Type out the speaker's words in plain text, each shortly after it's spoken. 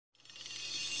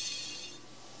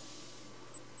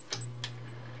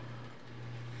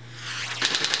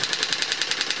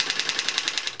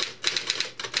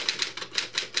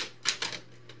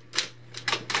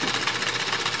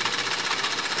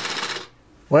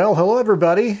Well, hello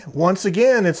everybody. Once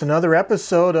again, it's another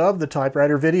episode of the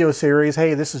Typewriter video series.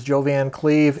 Hey, this is Joe Van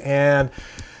Cleve, and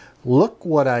look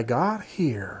what I got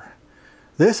here.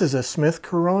 This is a Smith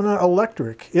Corona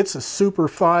Electric. It's a Super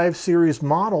 5 series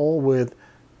model with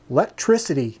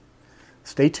electricity.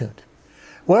 Stay tuned.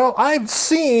 Well, I've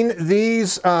seen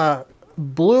these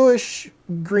bluish,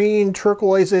 green,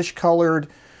 turquoise-ish colored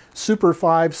Super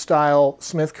 5 style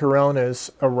Smith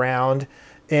Coronas around,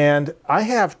 and I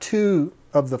have two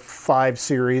of the 5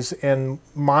 series, and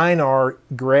mine are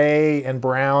gray and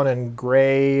brown and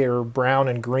gray, or brown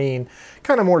and green,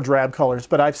 kind of more drab colors.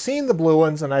 But I've seen the blue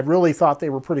ones and I really thought they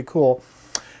were pretty cool.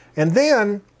 And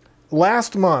then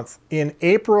last month in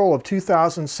April of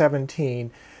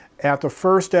 2017, at the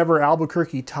first ever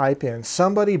Albuquerque Type-In,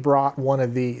 somebody brought one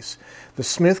of these, the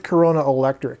Smith Corona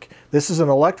Electric. This is an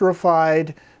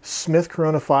electrified Smith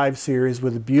Corona 5 series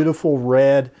with a beautiful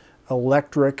red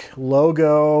electric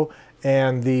logo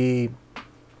and the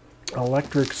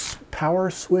electric power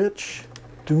switch.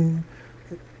 Doom,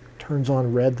 it turns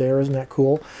on red there. Isn't that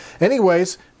cool?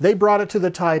 Anyways, they brought it to the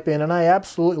Type-In and I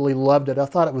absolutely loved it. I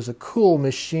thought it was a cool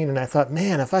machine, and I thought,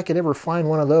 man, if I could ever find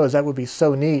one of those, that would be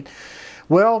so neat.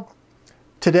 Well,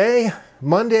 today,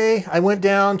 Monday, I went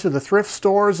down to the thrift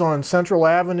stores on Central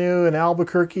Avenue in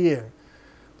Albuquerque, and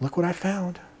look what I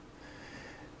found.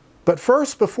 But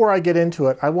first, before I get into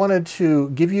it, I wanted to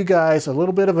give you guys a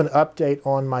little bit of an update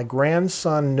on my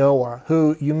grandson, Noah,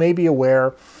 who you may be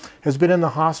aware has been in the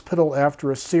hospital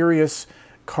after a serious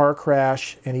car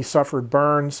crash, and he suffered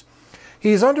burns.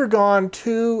 He's undergone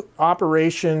 2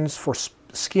 operations for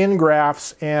skin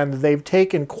grafts, and they've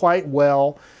taken quite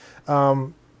well.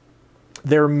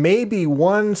 There may be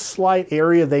one slight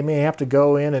area they may have to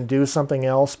go in and do something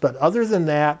else, but other than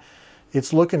that,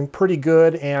 it's looking pretty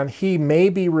good, and he may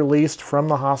be released from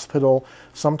the hospital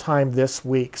sometime this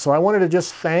week. So I wanted to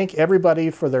just thank everybody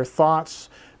for their thoughts,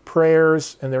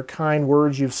 prayers, and their kind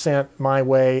words you've sent my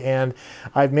way. And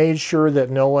I've made sure that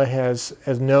Noah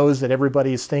knows that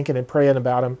everybody is thinking and praying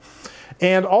about him.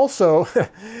 And also,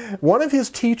 one of his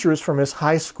teachers from his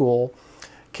high school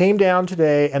came down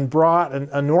today and brought an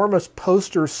enormous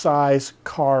poster-size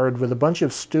card with a bunch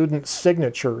of student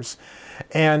signatures.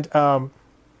 And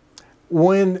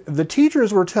when the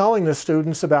teachers were telling the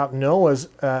students about Noah's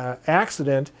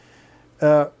accident,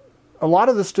 a lot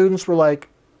of the students were like,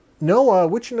 Noah,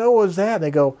 which Noah is that? And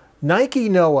they go, Nike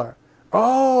Noah.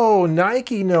 Oh,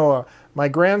 Nike Noah. My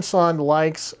grandson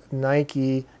likes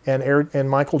Nike and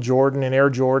Michael Jordan and Air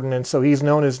Jordan, and so he's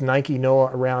known as Nike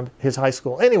Noah around his high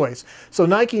school. Anyways, so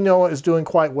Nike Noah is doing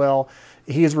quite well.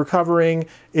 He is recovering.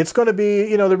 It's going to be,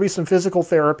 you know, there'll be some physical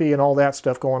therapy and all that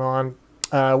stuff going on.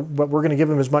 But we're going to give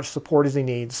him as much support as he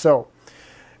needs. So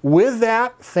with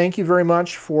that, thank you very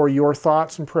much for your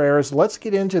thoughts and prayers. Let's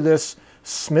get into this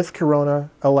Smith Corona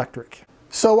Electric.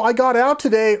 So I got out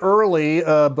today early,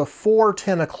 before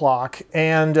 10 o'clock,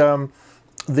 and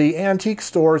the antique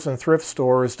stores and thrift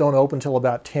stores don't open till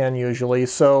about 10 usually.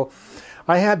 So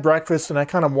I had breakfast and I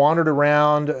kind of wandered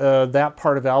around that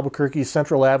part of Albuquerque,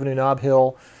 Central Avenue, Nob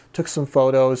Hill, took some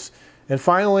photos, and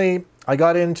finally I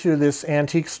got into this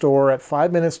antique store at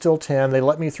 5 minutes till 10. They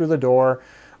let me through the door.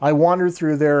 I wandered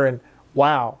through there, and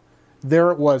wow, there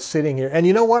it was sitting here. And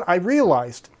you know what? I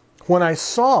realized when I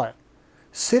saw it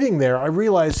sitting there, I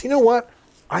realized, you know what?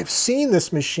 I've seen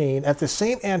this machine at the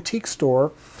same antique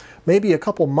store maybe a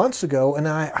couple months ago, and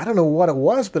I don't know what it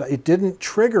was, but it didn't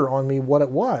trigger on me what it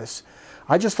was.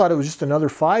 I just thought it was just another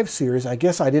 5 series. I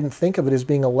guess I didn't think of it as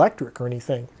being electric or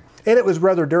anything. And it was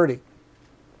rather dirty.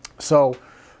 So,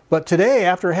 but today,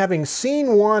 after having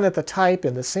seen one at the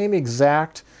Type-In, the same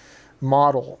exact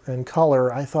model and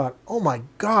color, I thought, oh my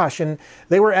gosh, and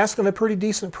they were asking a pretty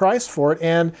decent price for it,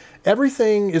 and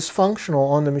everything is functional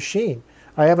on the machine.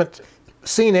 I haven't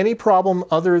seen any problem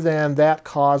other than that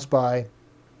caused by,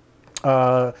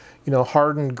 you know,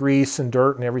 hardened grease and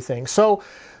dirt and everything. So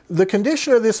the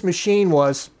condition of this machine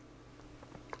was,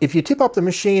 if you tip up the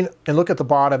machine and look at the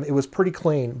bottom, it was pretty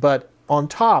clean, but on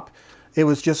top, it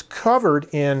was just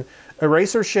covered in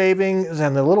eraser shavings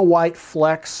and the little white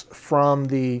flecks from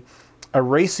the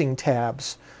erasing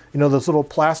tabs. You know, those little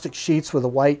plastic sheets with a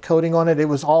white coating on it. It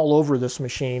was all over this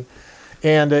machine.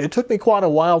 And it took me quite a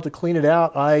while to clean it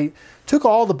out. I took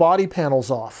all the body panels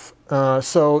off.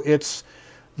 So it's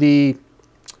the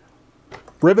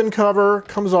ribbon cover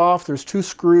comes off. There's 2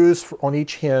 screws on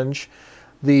each hinge.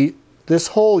 This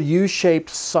whole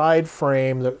U-shaped side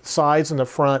frame, the sides and the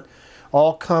front,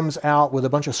 all comes out with a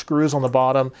bunch of screws on the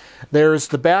bottom. There's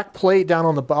the back plate down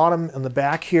on the bottom and the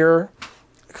back here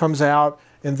comes out.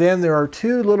 And then there are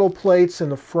 2 little plates in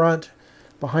the front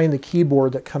behind the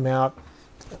keyboard that come out.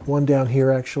 One down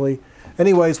here actually.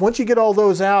 Anyways, once you get all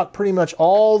those out, pretty much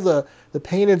all the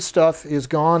painted stuff is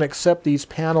gone except these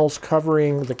panels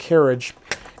covering the carriage.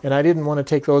 And I didn't want to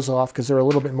take those off because they're a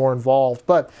little bit more involved.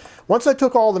 But once I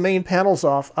took all the main panels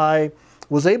off, I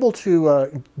was able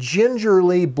to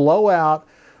gingerly blow out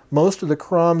most of the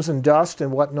crumbs and dust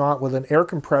and whatnot with an air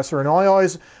compressor. And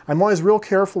I'm always real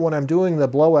careful when I'm doing the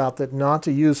blowout that not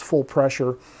to use full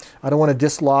pressure. I don't want to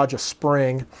dislodge a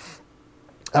spring.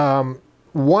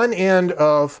 One end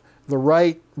of the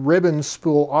right ribbon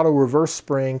spool auto reverse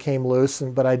spring came loose,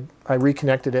 but I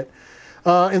reconnected it.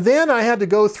 And then I had to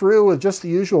go through with just the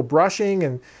usual brushing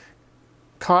and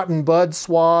cotton bud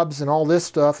swabs and all this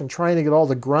stuff and trying to get all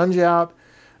the grunge out.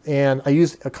 And I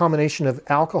used a combination of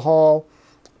alcohol,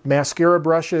 mascara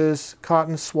brushes,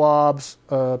 cotton swabs,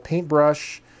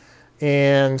 paintbrush,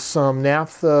 and some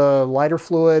naphtha lighter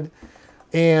fluid,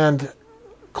 and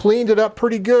cleaned it up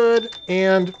pretty good.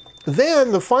 And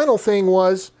then the final thing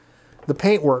was the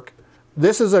paintwork.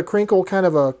 This is a crinkle, kind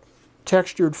of a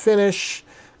textured finish,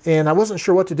 and I wasn't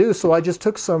sure what to do, so I just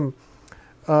took some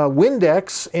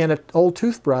Windex and an old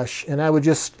toothbrush, and I would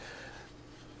just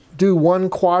do one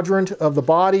quadrant of the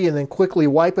body and then quickly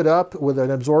wipe it up with an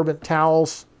absorbent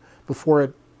towels before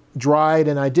it dried,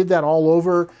 and I did that all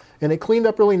over, and it cleaned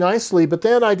up really nicely. But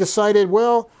then I decided,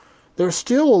 well, there's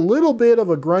still a little bit of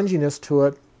a grunginess to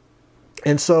it,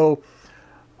 and so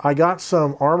I got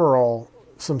some Armor All,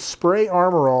 some spray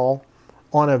Armor All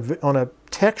on a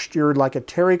textured, like a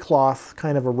terry cloth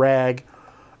kind of a rag,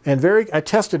 and I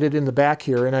tested it in the back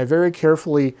here, and I very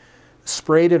carefully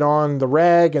sprayed it on the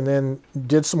rag and then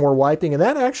did some more wiping, and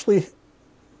that actually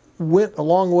went a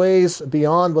long ways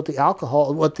beyond what the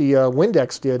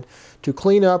Windex did to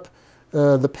clean up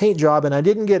the paint job, and I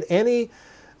didn't get any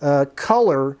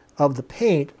color of the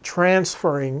paint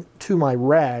transferring to my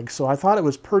rag, so I thought it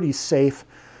was pretty safe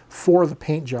for the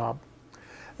paint job.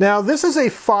 Now, this is a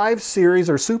 5 Series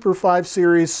or Super 5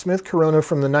 Series Smith Corona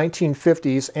from the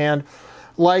 1950s, and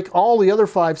like all the other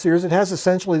 5 Series, it has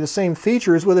essentially the same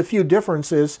features with a few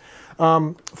differences.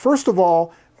 First of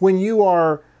all, when you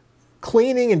are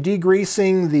cleaning and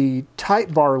degreasing the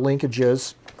type bar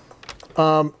linkages,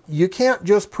 you can't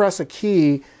just press a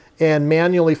key and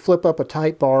manually flip up a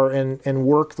type bar and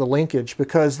work the linkage,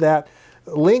 because that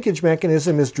linkage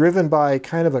mechanism is driven by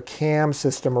kind of a cam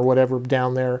system or whatever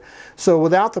down there. So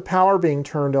without the power being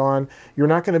turned on, you're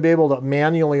not going to be able to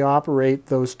manually operate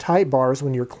those type bars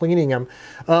when you're cleaning them.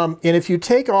 And if you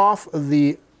take off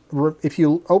if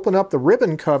you open up the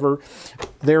ribbon cover,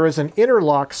 there is an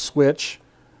interlock switch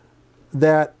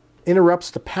that interrupts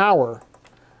the power.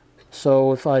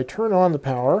 So if I turn on the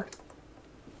power,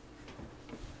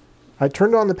 I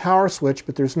turned on the power switch,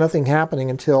 but there's nothing happening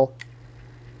until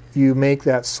you make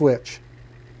that switch.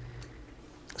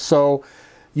 So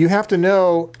you have to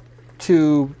know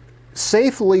to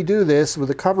safely do this with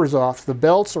the covers off. The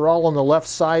belts are all on the left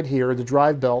side here, the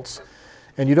drive belts,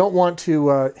 and you don't want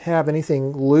to have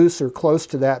anything loose or close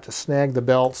to that to snag the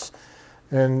belts.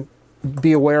 And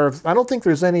be aware of, I don't think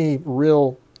there's any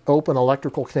real open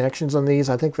electrical connections on these.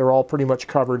 I think they're all pretty much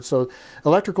covered. So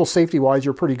electrical safety wise,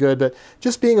 you're pretty good, but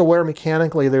just being aware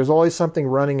mechanically, there's always something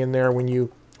running in there when you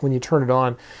turn it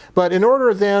on. But in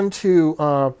order then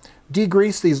to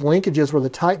degrease these linkages where the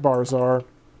type bars are,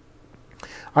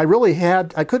 I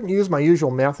couldn't use my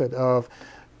usual method of,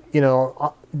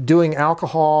 doing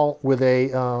alcohol with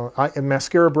a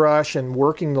mascara brush and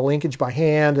working the linkage by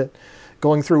hand, and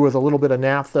going through with a little bit of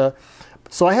naphtha.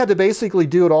 So I had to basically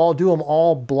do them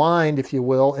all blind, if you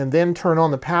will, and then turn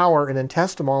on the power and then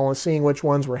test them all and seeing which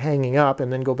ones were hanging up,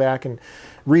 and then go back and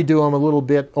redo them a little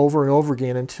bit over and over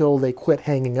again until they quit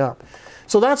hanging up.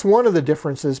 So that's one of the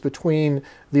differences between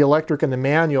the electric and the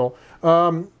manual.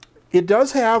 It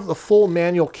does have the full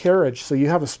manual carriage, so you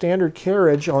have a standard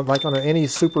carriage like on any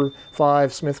Super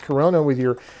 5 Smith Corona with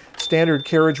your standard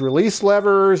carriage release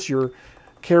levers, your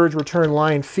carriage return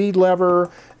line feed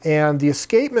lever, and the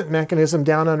escapement mechanism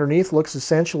down underneath looks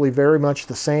essentially very much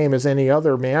the same as any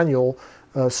other manual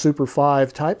Super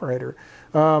 5 typewriter.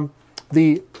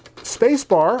 The space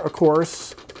bar, of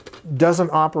course, doesn't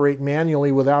operate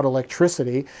manually without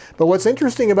electricity, but what's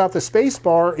interesting about the space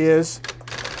bar is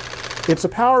it's a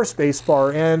power space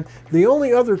bar, and the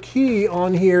only other key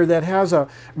on here that has a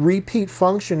repeat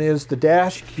function is the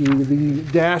dash key, the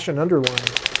dash and underline.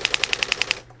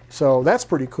 So that's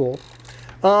pretty cool.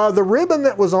 The ribbon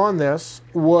that was on this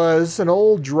was an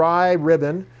old dry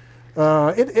ribbon.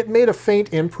 It made a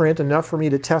faint imprint, enough for me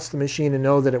to test the machine and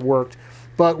know that it worked.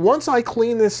 But once I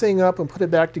cleaned this thing up and put it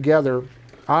back together,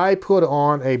 I put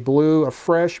on a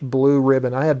fresh blue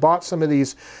ribbon. I had bought some of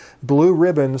these blue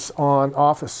ribbons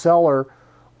off a seller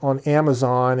on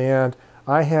Amazon, and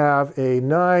I have a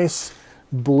nice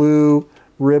blue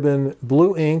ribbon,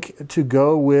 blue ink to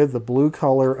go with the blue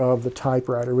color of the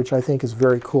typewriter, which I think is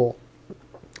very cool.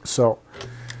 So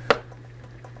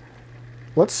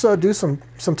let's do some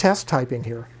test typing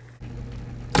here.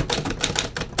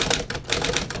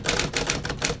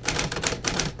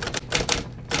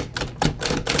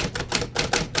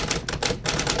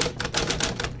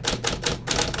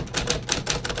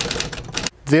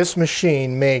 This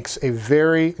machine makes a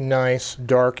very nice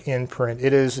dark imprint.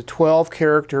 It is a 12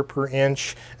 character per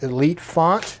inch elite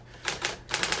font,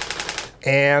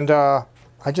 and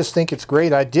I just think it's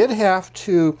great. I did have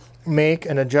to make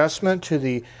an adjustment to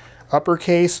the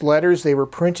uppercase letters. They were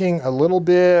printing a little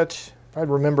bit, I don't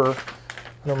remember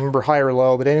high or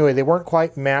low, but anyway, they weren't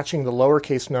quite matching the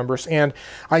lowercase numbers. And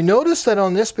I noticed that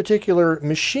on this particular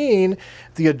machine,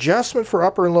 the adjustment for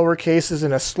upper and lowercase is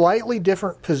in a slightly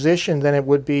different position than it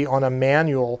would be on a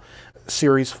manual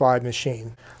Series 5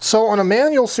 machine. So on a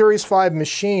manual Series 5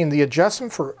 machine, the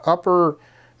adjustment for upper,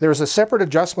 there's a separate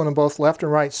adjustment on both left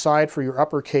and right side for your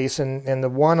uppercase, and the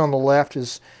one on the left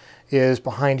is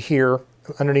behind here,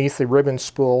 underneath the ribbon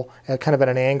spool, kind of at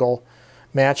an angle,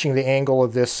 matching the angle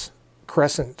of this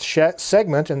crescent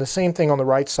segment, and the same thing on the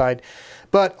right side.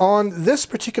 But on this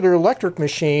particular electric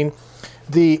machine,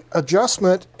 the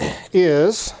adjustment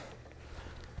is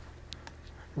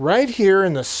right here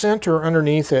in the center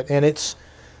underneath it, and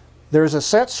there's a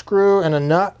set screw and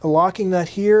a locking nut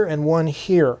here and one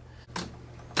here.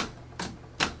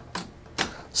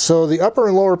 So the upper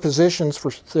and lower positions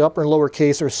for the upper and lower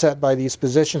case are set by these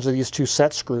positions of these two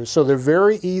set screws. So they're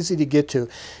very easy to get to.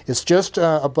 It's just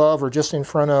above or just in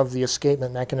front of the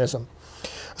escapement mechanism.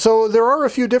 So there are a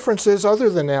few differences other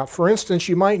than that. For instance,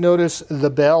 you might notice the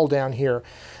bell down here.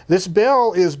 This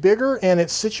bell is bigger and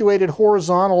it's situated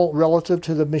horizontal relative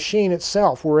to the machine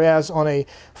itself, whereas on a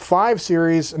 5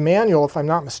 Series manual, if I'm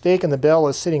not mistaken, the bell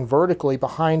is sitting vertically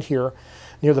behind here,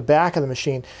 near the back of the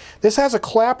machine. This has a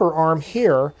clapper arm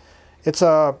here. It's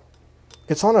on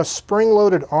a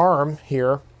spring-loaded arm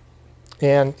here,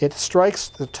 and it strikes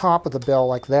the top of the bell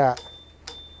like that.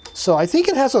 So I think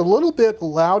it has a little bit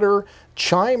louder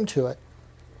chime to it.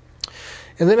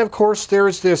 And then of course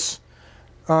there's this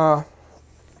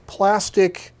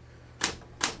plastic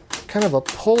kind of a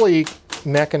pulley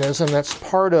mechanism that's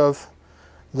part of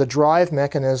the drive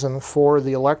mechanism for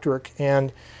the electric,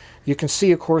 and you can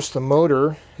see, of course, the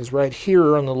motor is right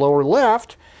here on the lower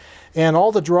left, and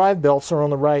all the drive belts are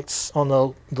on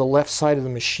the left side of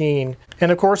the machine.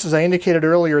 And of course, as I indicated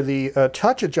earlier, the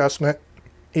touch adjustment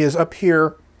is up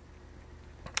here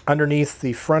underneath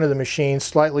the front of the machine,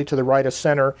 slightly to the right of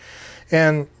center.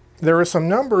 And there are some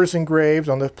numbers engraved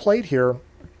on the plate here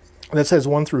that says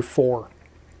 1 through 4.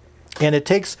 And it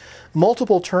takes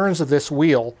multiple turns of this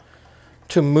wheel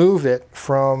to move it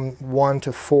from 1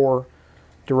 to 4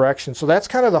 direction. So that's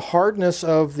kind of the hardness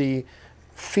of the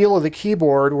feel of the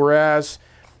keyboard, whereas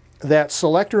that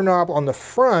selector knob on the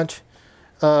front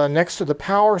next to the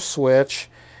power switch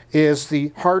is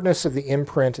the hardness of the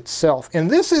imprint itself. And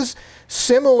this is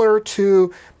similar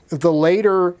to the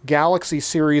later Galaxy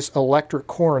series electric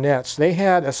coronets. They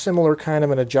had a similar kind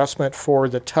of an adjustment for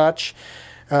the touch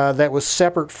that was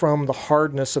separate from the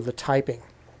hardness of the typing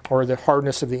or the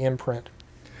hardness of the imprint.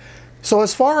 So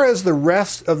as far as the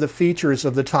rest of the features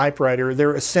of the typewriter,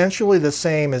 they're essentially the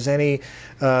same as any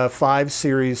 5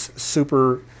 Series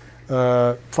Super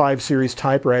 5 Series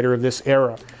typewriter of this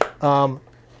era.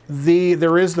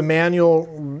 There is the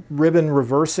manual ribbon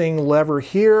reversing lever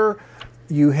here.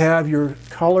 You have your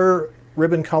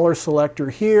ribbon color selector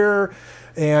here,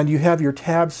 and you have your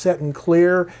tab set and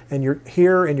clear, and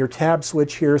your tab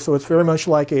switch here. So it's very much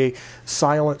like a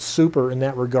silent Super in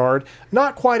that regard.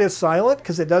 Not quite as silent,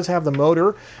 because it does have the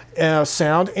motor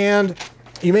sound, and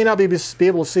you may not be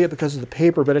able to see it because of the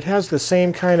paper, but it has the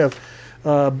same kind of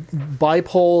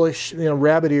bipole-ish,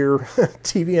 rabbit ear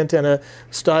TV antenna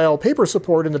style paper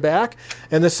support in the back,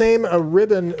 and the same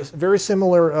ribbon, very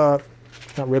similar,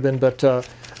 not ribbon, but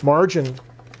margin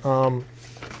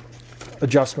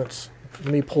adjustments.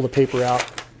 Let me pull the paper out.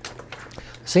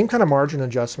 Same kind of margin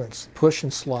adjustments, push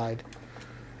and slide.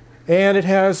 And it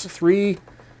has 3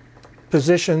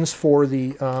 positions for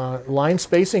the line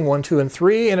spacing, 1, 2, and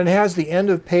 3, and it has the end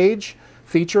of page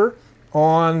feature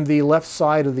on the left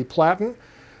side of the platen.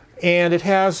 And it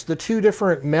has the 2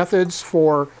 different methods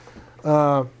for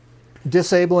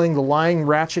disabling the line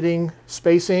ratcheting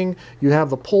spacing. You have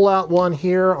the pull-out one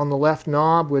here on the left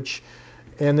knob,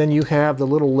 and then you have the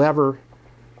little lever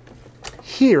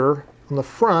here on the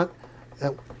front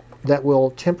that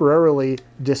will temporarily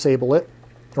disable it.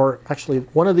 or actually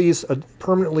one of these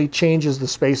permanently changes the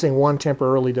spacing, one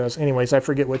temporarily does. Anyways, I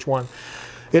forget which one.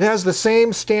 It has the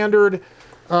same standard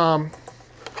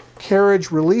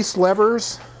carriage release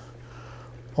levers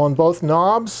on both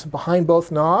knobs, behind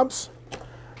both knobs,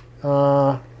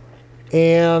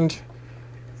 and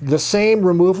the same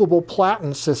removable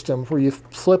platen system where you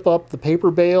flip up the paper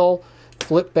bale,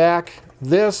 flip back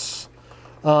this,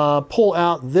 pull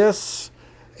out this,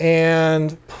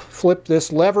 and flip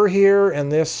this lever here,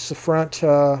 and this front,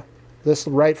 this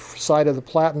right side of the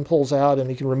platen pulls out, and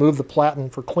you can remove the platen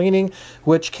for cleaning,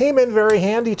 which came in very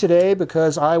handy today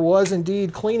because I was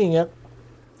indeed cleaning it.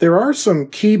 There are some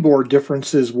keyboard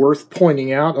differences worth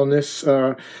pointing out on this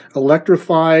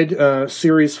Electrified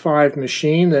Series 5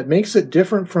 machine that makes it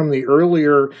different from the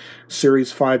earlier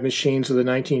Series 5 machines of the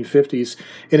 1950s.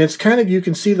 And it's kind of, you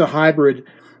can see the hybrid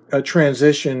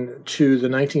transition to the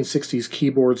 1960s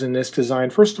keyboards in this design.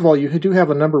 First of all, you do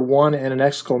have a number 1 and an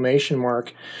exclamation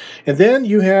mark. And then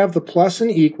you have the plus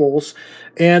and equals.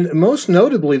 And most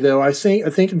notably, though, I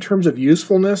think in terms of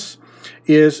usefulness,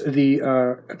 is the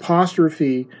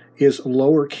apostrophe is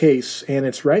lowercase, and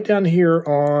it's right down here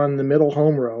on the middle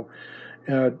home row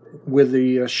with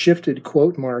the shifted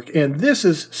quote mark. And this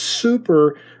is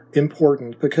super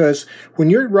important because when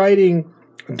you're writing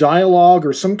dialogue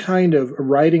or some kind of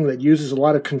writing that uses a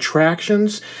lot of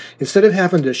contractions, instead of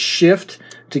having to shift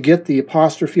to get the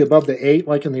apostrophe above the 8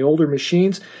 like in the older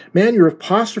machines, man, your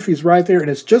apostrophe is right there, and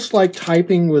it's just like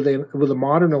typing with a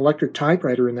modern electric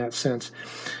typewriter in that sense.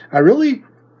 I really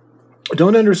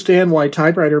don't understand why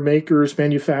typewriter makers,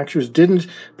 manufacturers didn't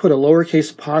put a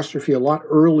lowercase apostrophe a lot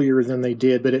earlier than they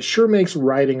did, but it sure makes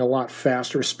writing a lot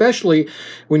faster, especially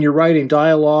when you're writing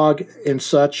dialogue and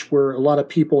such where a lot of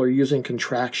people are using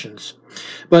contractions.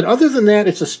 But other than that,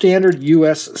 it's a standard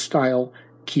US style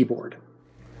keyboard.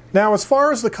 Now, as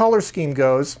far as the color scheme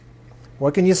goes,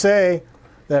 what can you say?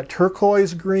 That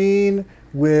turquoise green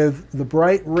with the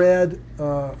bright red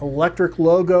electric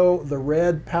logo, the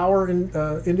red power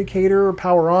indicator,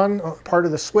 power on part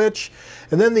of the switch,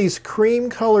 and then these cream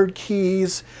colored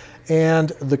keys and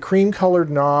the cream colored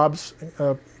knobs,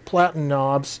 platen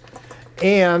knobs,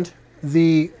 and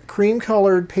the cream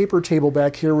colored paper table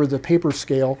back here with the paper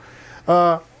scale.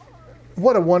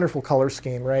 What a wonderful color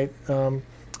scheme, right?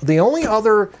 The only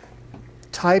other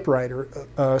typewriter,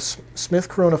 Smith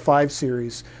Corona 5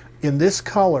 series, in this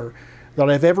color that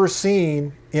I've ever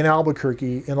seen in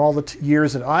Albuquerque in all the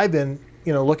years that I've been,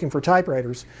 looking for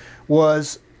typewriters,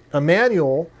 was a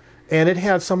manual, and it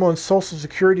had someone's social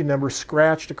security number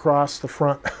scratched across the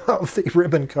front of the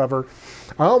ribbon cover.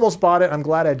 I almost bought it. I'm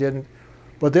glad I didn't.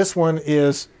 But this one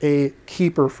is a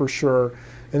keeper for sure.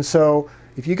 And so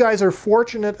if you guys are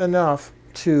fortunate enough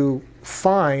to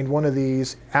find one of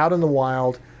these out in the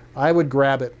wild, I would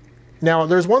grab it. Now,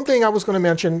 there's one thing I was going to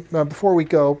mention before we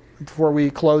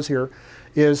close here,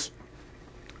 is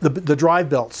the drive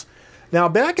belts. Now,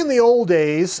 back in the old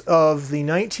days of the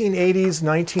 1980s,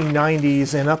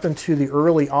 1990s, and up into the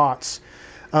early aughts,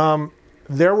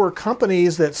 there were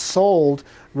companies that sold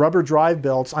rubber drive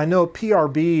belts. I know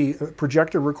PRB,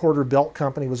 Projector Recorder Belt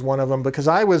Company, was one of them because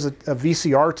I was a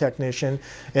VCR technician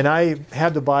and I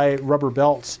had to buy rubber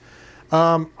belts.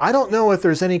 I don't know if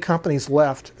there's any companies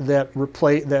left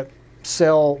that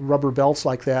sell rubber belts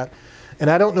like that. And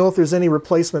I don't know if there's any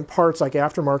replacement parts, like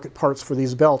aftermarket parts for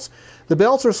these belts. The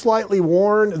belts are slightly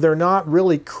worn. They're not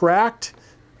really cracked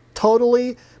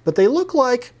totally, but they look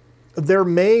like they're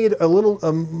made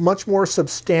a much more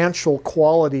substantial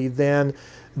quality than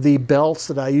the belts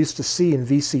that I used to see in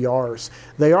VCRs.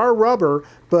 They are rubber,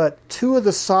 but two of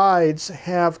the sides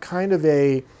have kind of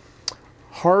a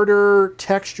harder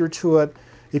texture to it.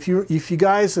 If you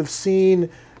guys have seen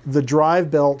the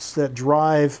drive belts that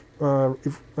drive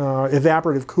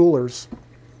evaporative coolers,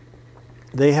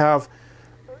 they have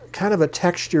kind of a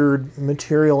textured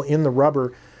material in the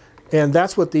rubber, and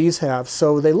that's what these have.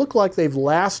 So they look like they've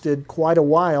lasted quite a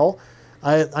while.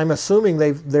 I'm assuming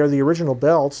they're the original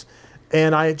belts,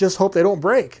 and I just hope they don't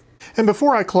break. And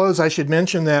before I close, I should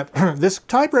mention that this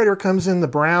typewriter comes in the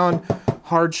brown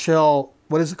hard shell,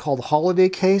 what is it called, holiday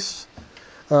case?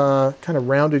 Kind of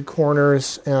rounded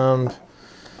corners, and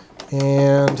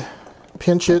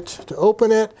pinch it to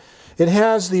open it. It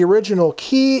has the original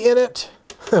key in it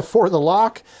for the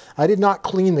lock. I did not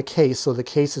clean the case, so the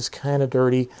case is kind of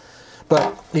dirty.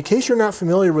 But in case you're not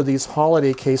familiar with these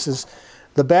holiday cases,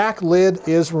 the back lid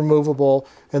is removable,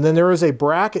 and then there is a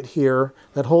bracket here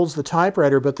that holds the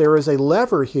typewriter, but there is a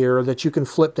lever here that you can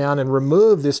flip down and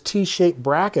remove this T-shaped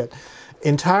bracket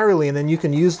entirely, and then you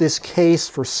can use this case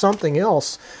for something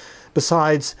else.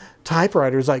 besides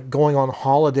typewriters, like going on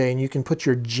holiday and you can put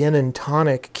your gin and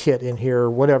tonic kit in here, or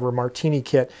whatever, martini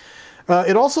kit.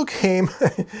 It also came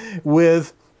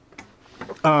with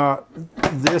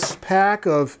this pack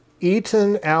of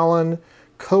Eaton Allen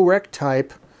Correct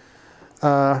Type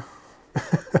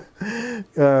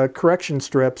correction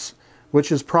strips,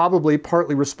 which is probably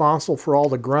partly responsible for all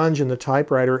the grunge in the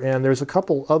typewriter. And there's a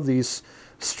couple of these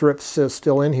strips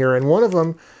still in here, and one of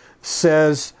them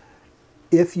says,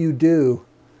 "If you do."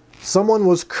 Someone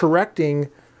was correcting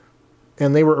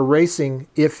and they were erasing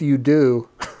 "if you do."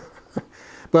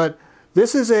 But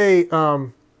this is a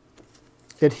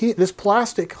this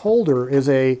plastic holder is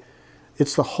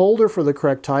it's the holder for the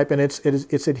correct type, and it's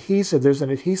adhesive. There's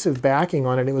an adhesive backing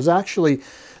on it. It was actually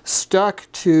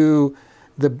stuck to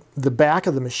the back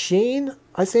of the machine,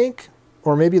 I think,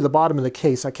 or maybe the bottom of the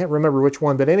case. I can't remember which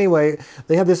one, but anyway,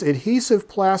 they have this adhesive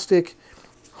plastic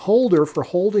holder for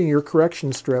holding your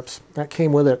correction strips. That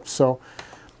came with it. So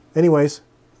anyways,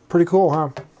 pretty cool, huh?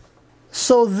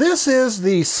 So this is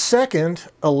the second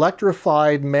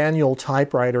electrified manual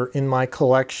typewriter in my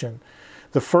collection.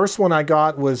 The first one I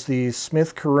got was the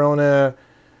Smith Corona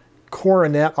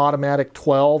Coronet Automatic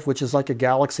 12, which is like a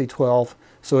Galaxy 12.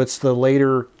 So it's the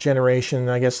later generation,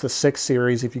 I guess the 6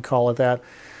 series, if you call it that,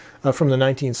 from the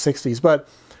 1960s. But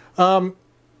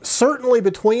certainly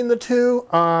between the two,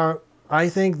 I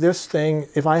think this thing,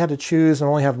 if I had to choose and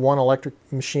only have one electric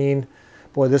machine,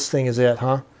 boy, this thing is it,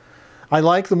 huh? I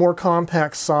like the more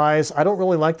compact size. I don't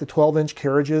really like the 12-inch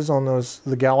carriages on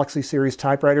the Galaxy series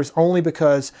typewriters, only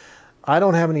because I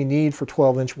don't have any need for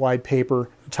 12-inch wide paper,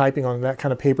 typing on that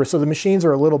kind of paper. So the machines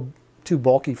are a little too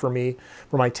bulky for me,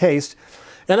 for my taste.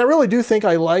 And I really do think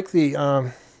I like the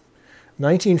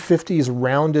 1950s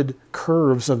rounded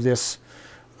curves of this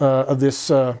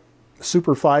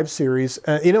Super 5 series.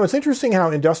 You know, it's interesting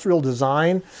how industrial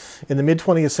design in the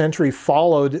mid-20th century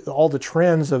followed all the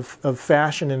trends of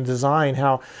fashion and design,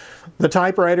 how the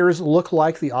typewriters look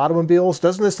like the automobiles.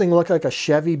 Doesn't this thing look like a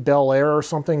Chevy Bel Air or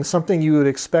something? Something you would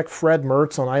expect Fred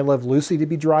Mertz on I Love Lucy to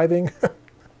be driving?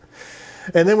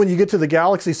 And then when you get to the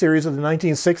Galaxy series of the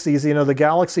 1960s, you know, the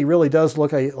Galaxy really does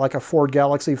look like a Ford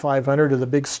Galaxy 500 with the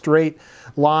big straight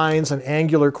lines and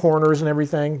angular corners and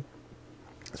everything.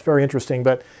 It's very interesting,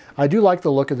 but I do like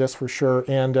the look of this for sure.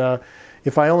 And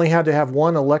if I only had to have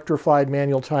one electrified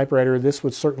manual typewriter, this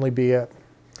would certainly be it.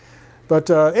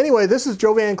 But anyway, this is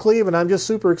Joe Van Cleve, and I'm just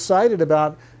super excited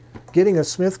about getting a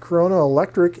Smith Corona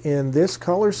Electric in this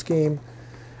color scheme.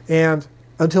 And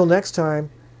until next time,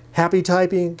 happy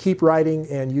typing, keep writing,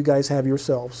 and you guys have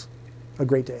yourselves a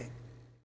great day.